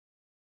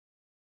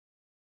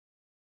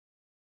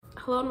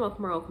Hello and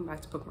welcome back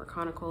to Bookmark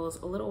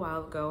Chronicles. A little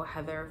while ago,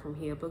 Heather from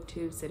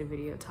Booktube did a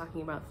video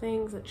talking about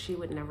things that she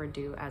would never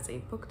do as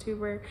a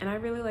booktuber, and I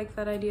really like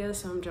that idea,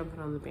 so I'm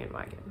jumping on the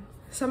bandwagon.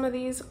 Some of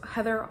these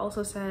Heather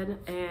also said,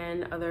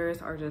 and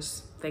others are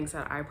just things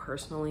that I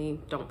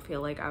personally don't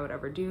feel like I would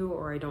ever do,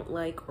 or I don't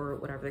like, or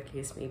whatever the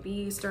case may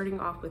be.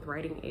 Starting off with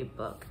writing a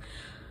book.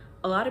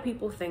 A lot of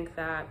people think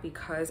that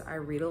because I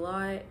read a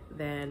lot,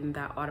 then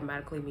that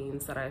automatically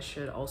means that I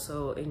should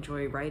also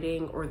enjoy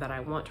writing, or that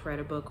I want to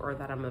write a book, or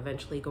that I'm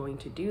eventually going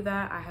to do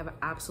that. I have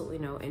absolutely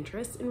no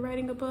interest in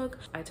writing a book.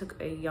 I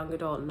took a young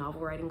adult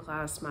novel writing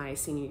class my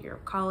senior year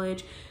of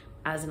college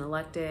as an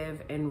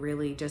elective, and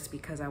really just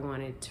because I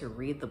wanted to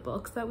read the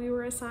books that we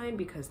were assigned,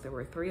 because there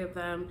were 3 of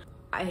them.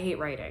 I hate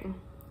writing.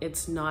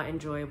 It's not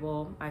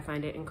enjoyable. I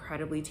find it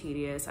incredibly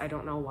tedious. I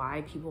don't know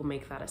why people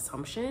make that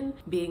assumption.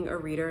 Being a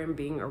reader and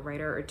being a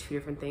writer are 2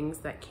 different things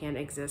that can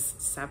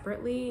exist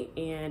separately.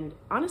 And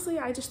honestly,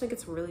 I just think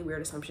it's a really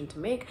weird assumption to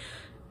make.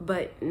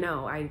 But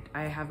no, I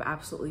have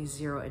absolutely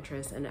zero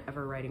interest in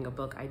ever writing a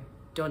book. I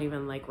don't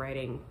even like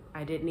writing.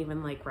 I didn't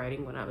even like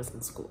writing when I was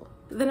in school.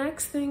 The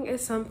next thing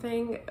is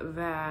something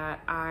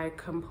that I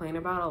complain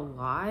about a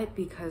lot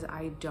because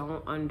I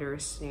don't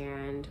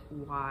understand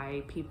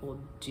why people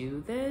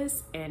do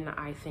this, and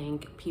I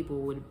think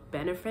people would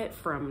benefit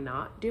from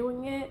not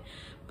doing it.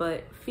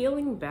 But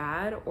feeling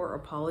bad or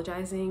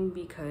apologizing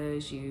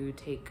because you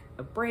take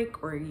a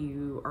break, or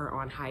you are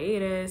on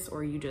hiatus,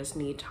 or you just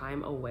need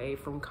time away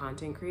from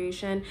content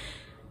creation,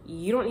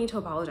 you don't need to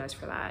apologize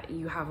for that.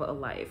 You have a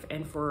life,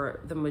 and for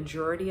the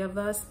majority of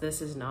us,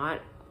 this is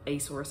not a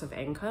source of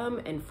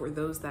income, and for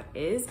those that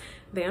is,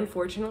 they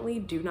unfortunately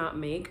do not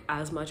make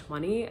as much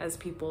money as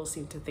people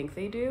seem to think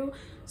they do.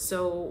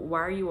 So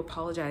why are you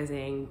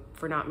apologizing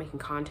for not making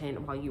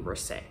content while you were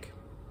sick,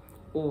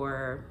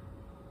 or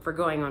for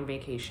going on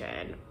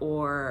vacation,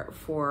 or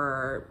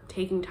for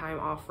taking time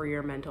off for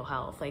your mental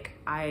health? Like,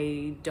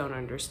 I don't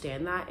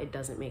understand that. It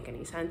doesn't make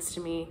any sense to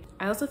me.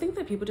 I also think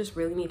that people just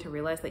really need to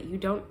realize that you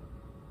don't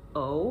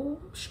owe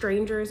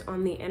strangers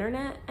on the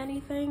internet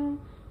anything.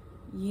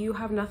 You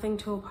have nothing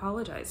to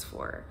apologize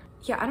for.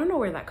 Yeah, I don't know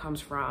where that comes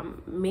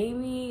from.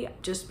 Maybe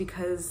just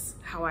because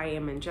how I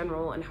am in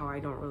general and how I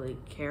don't really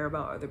care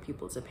about other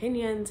people's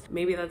opinions.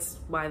 Maybe that's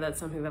why that's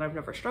something that I've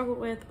never struggled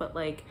with, but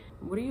like,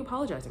 what are you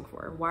apologizing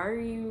for? Why are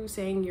you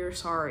saying you're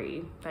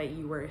sorry that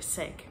you were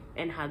sick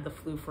and had the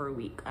flu for a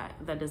week?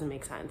 That doesn't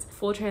make sense.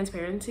 Full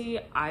transparency,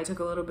 I took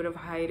a little bit of a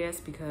hiatus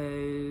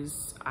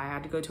because I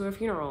had to go to a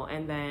funeral,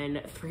 and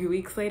then 3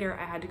 weeks later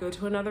I had to go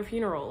to another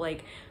funeral.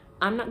 Like,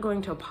 I'm not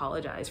going to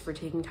apologize for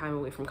taking time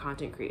away from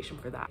content creation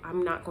for that.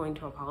 I'm not going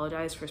to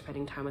apologize for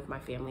spending time with my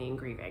family and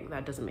grieving.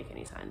 That doesn't make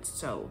any sense.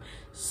 So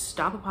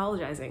stop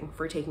apologizing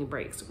for taking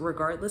breaks,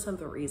 regardless of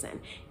the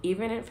reason.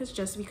 Even if it's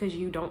just because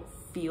you don't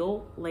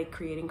feel like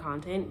creating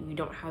content, you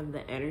don't have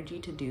the energy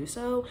to do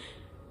so,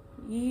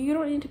 you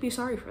don't need to be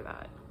sorry for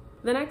that.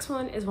 The next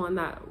one is one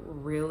that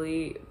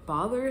really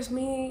bothers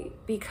me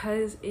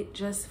because it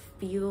just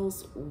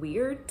feels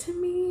weird to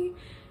me,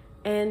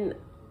 and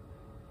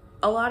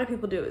a lot of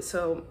people do it,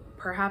 so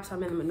perhaps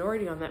I'm in the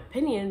minority on that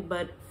opinion,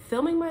 but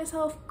filming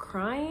myself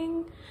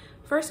crying,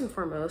 first and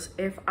foremost,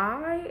 if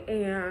I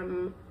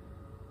am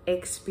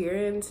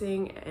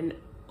experiencing an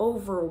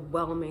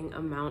overwhelming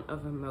amount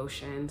of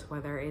emotions,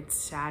 whether it's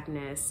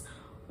sadness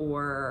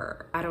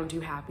or I don't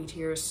do happy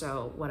tears,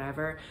 so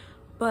whatever,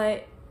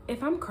 but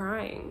if I'm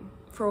crying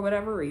for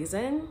whatever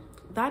reason,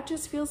 that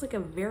just feels like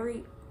a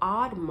very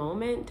odd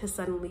moment to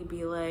suddenly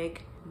be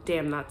like,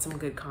 damn, that's some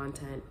good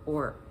content,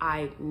 or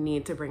I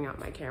need to bring out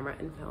my camera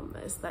and film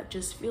this. That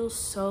just feels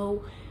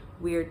so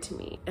weird to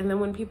me. And then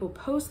when people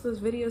post those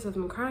videos of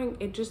them crying,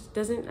 it just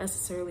doesn't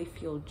necessarily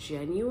feel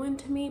genuine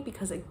to me,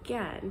 because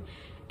again,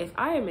 if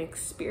I am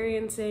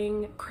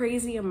experiencing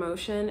crazy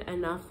emotion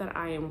enough that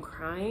I am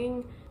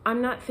crying,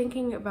 I'm not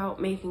thinking about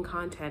making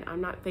content.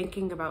 I'm not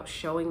thinking about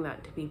showing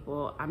that to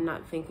people. I'm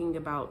not thinking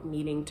about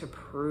needing to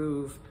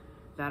prove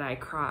that I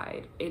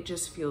cried. It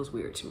just feels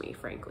weird to me,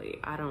 frankly.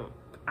 I don't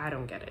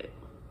get it.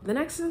 The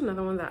next is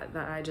another one that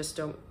I just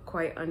don't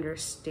quite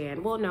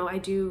understand. Well, no, I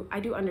do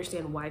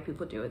understand why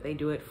people do it. They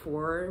do it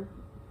for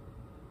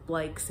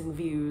likes and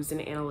views and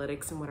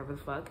analytics and whatever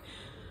the fuck.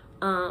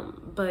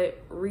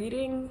 But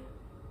reading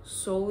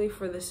solely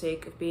for the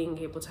sake of being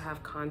able to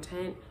have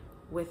content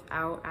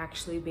without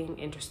actually being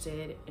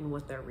interested in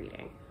what they're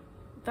reading,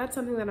 that's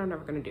something that I'm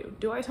never gonna do.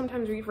 Do I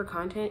sometimes read for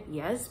content?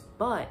 Yes,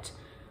 but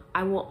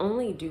I will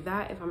only do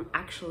that if I'm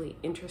actually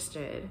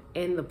interested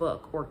in the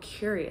book or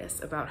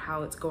curious about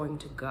how it's going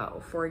to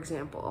go. For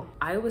example,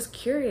 I was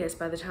curious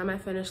by the time I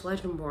finished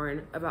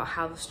Legendborn about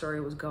how the story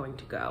was going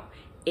to go.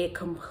 It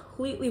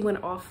completely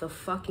went off the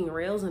fucking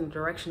rails in a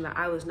direction that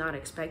I was not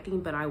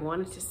expecting, but I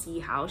wanted to see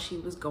how she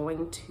was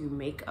going to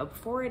make up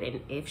for it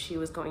and if she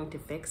was going to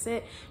fix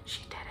it.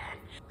 She didn't.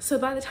 So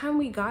by the time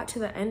we got to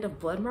the end of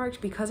Blood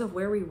March, because of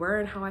where we were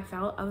and how I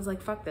felt, I was like,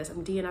 fuck this,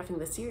 I'm DNFing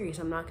the series.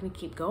 I'm not gonna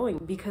keep going,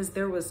 because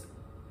there was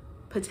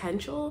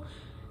potential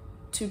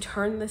to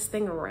turn this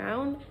thing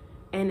around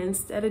And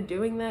instead of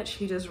doing that,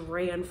 she just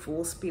ran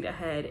full speed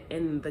ahead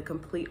in the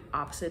complete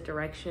opposite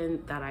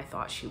direction that I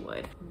thought she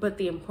would. But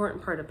the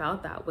important part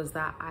about that was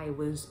that I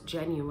was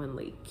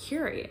genuinely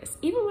curious.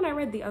 Even when I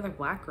read The Other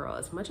Black Girl,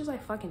 as much as I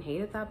fucking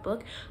hated that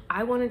book,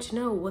 I wanted to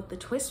know what the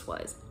twist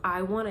was.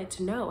 I wanted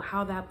to know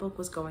how that book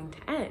was going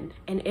to end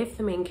and if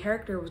the main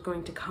character was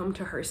going to come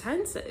to her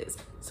senses.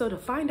 So to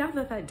find out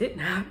that that didn't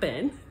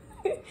happen,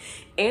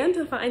 and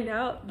to find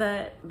out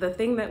that the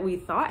thing that we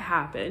thought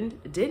happened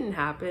didn't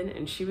happen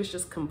and she was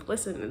just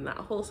complicit in that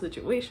whole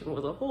situation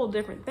was a whole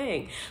different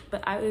thing.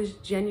 But I was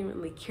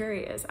genuinely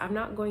curious. I'm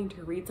not going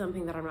to read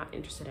something that I'm not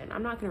interested in.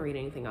 I'm not going to read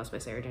anything else by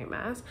Sarah J.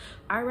 Maas.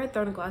 I read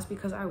Throne of Glass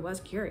because I was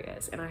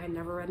curious and I had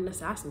never read an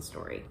assassin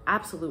story.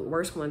 Absolute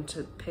worst one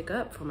to pick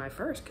up for my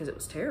first because it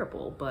was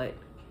terrible, but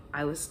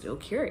I was still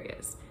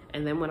curious.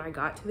 And then when I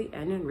got to the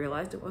end and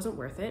realized it wasn't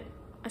worth it,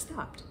 I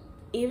stopped.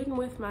 Even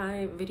with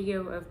my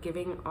video of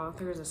giving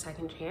authors a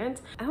second chance,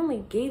 I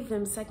only gave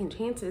them second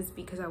chances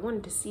because I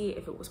wanted to see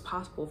if it was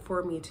possible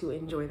for me to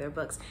enjoy their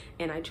books,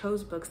 and I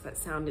chose books that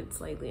sounded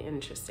slightly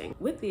interesting,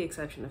 with the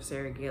exception of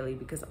Sarah Gailey,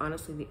 because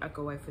honestly The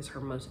Echo Wife is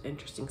her most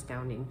interesting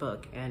sounding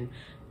book, and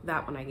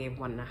that one I gave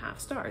 1.5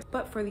 stars.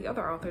 But for the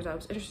other authors, I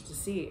was interested to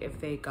see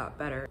if they got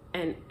better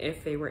and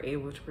if they were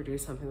able to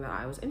produce something that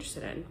I was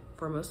interested in.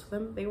 For most of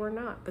them, they were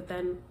not. But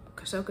then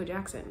Kosoko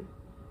Jackson,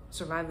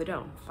 Survive the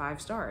Dome,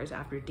 5 stars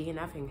after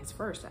DNFing his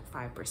first at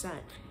 5%.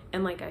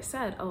 And like I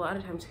said, a lot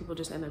of times people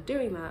just end up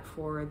doing that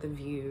for the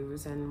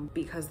views and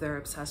because they're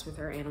obsessed with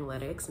their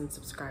analytics and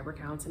subscriber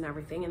counts and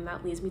everything. And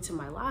that leads me to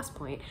my last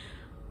point.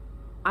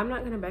 I'm not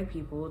going to beg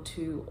people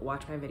to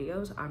watch my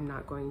videos. I'm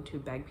not going to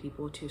beg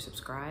people to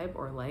subscribe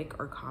or like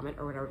or comment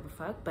or whatever the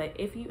fuck. But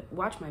if you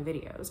watch my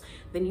videos,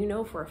 then you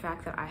know for a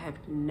fact that I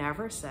have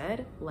never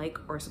said like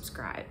or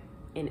subscribe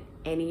in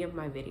any of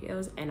my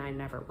videos, and I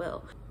never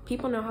will.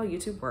 People know how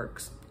YouTube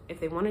works. If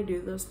they want to do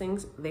those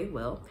things, they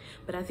will.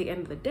 But at the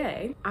end of the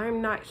day,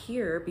 I'm not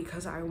here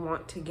because I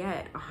want to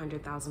get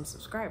 100,000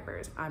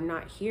 subscribers. I'm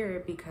not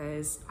here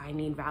because I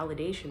need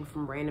validation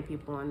from random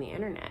people on the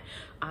internet.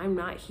 I'm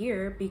not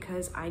here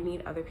because I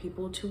need other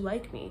people to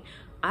like me.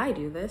 I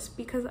do this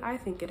because I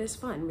think it is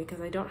fun,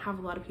 because I don't have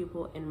a lot of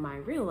people in my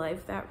real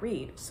life that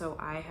read. So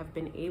I have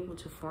been able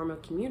to form a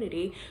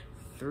community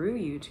through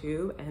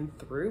YouTube and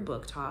through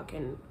Book Talk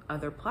and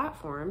other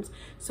platforms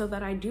so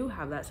that I do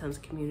have that sense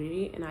of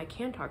community and I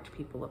can talk to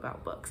people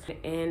about books.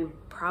 And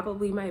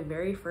probably my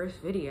very first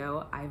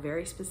video, I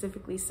very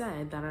specifically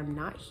said that I'm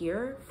not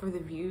here for the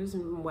views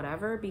and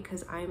whatever,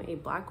 because I'm a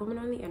Black woman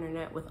on the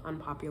internet with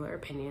unpopular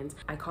opinions.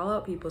 I call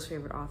out people's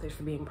favorite authors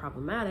for being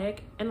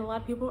problematic, and a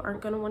lot of people aren't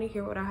going to want to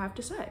hear what I have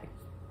to say.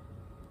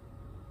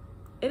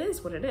 It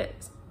is what it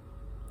is.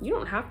 You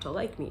don't have to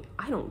like me.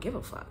 I don't give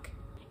a fuck.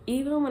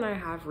 Even when I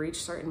have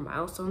reached certain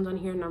milestones on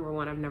here, number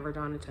one, I've never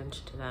drawn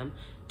attention to them.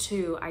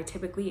 2, I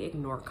typically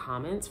ignore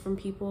comments from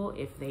people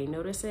if they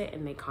notice it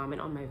and they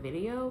comment on my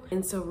video.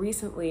 And so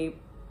recently,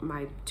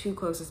 my 2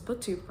 closest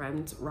booktube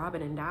friends,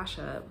 Robin and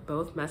Dasha,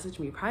 both messaged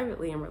me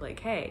privately and were like,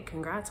 hey,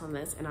 congrats on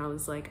this. And I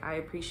was like, I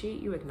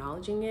appreciate you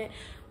acknowledging it,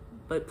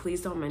 but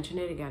please don't mention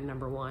it again,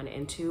 number 1.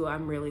 And 2,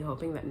 I'm really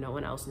hoping that no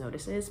one else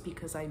notices,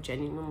 because I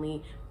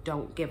genuinely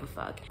don't give a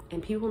fuck.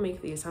 And people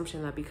make the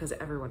assumption that because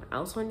everyone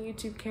else on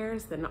YouTube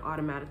cares, then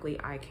automatically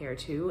I care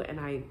too, and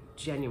I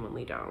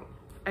genuinely don't.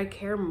 I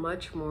care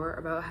much more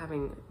about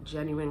having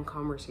genuine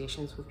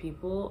conversations with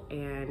people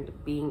and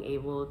being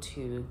able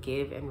to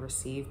give and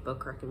receive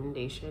book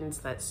recommendations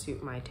that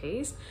suit my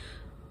taste,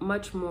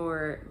 much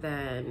more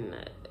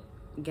than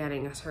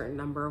getting a certain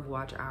number of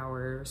watch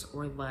hours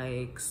or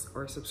likes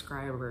or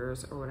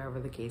subscribers or whatever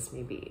the case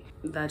may be.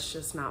 That's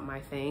just not my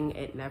thing.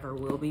 It never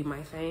will be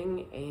my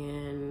thing,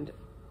 and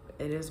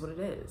it is what it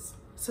is.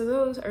 So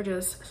those are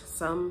just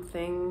some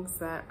things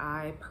that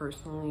I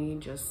personally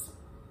just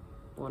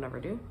will never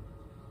do,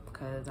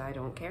 because I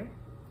don't care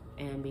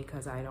and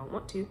because I don't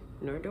want to,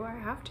 nor do I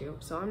have to,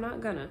 so I'm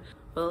not gonna.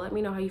 But let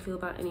me know how you feel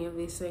about any of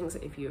these things.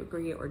 If you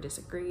agree or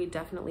disagree,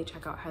 definitely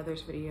check out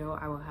Heather's video.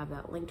 I will have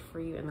that linked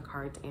for you in the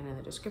cards and in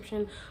the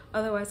description.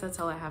 Otherwise, that's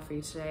all I have for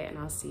you today, and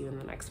I'll see you in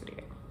the next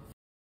video.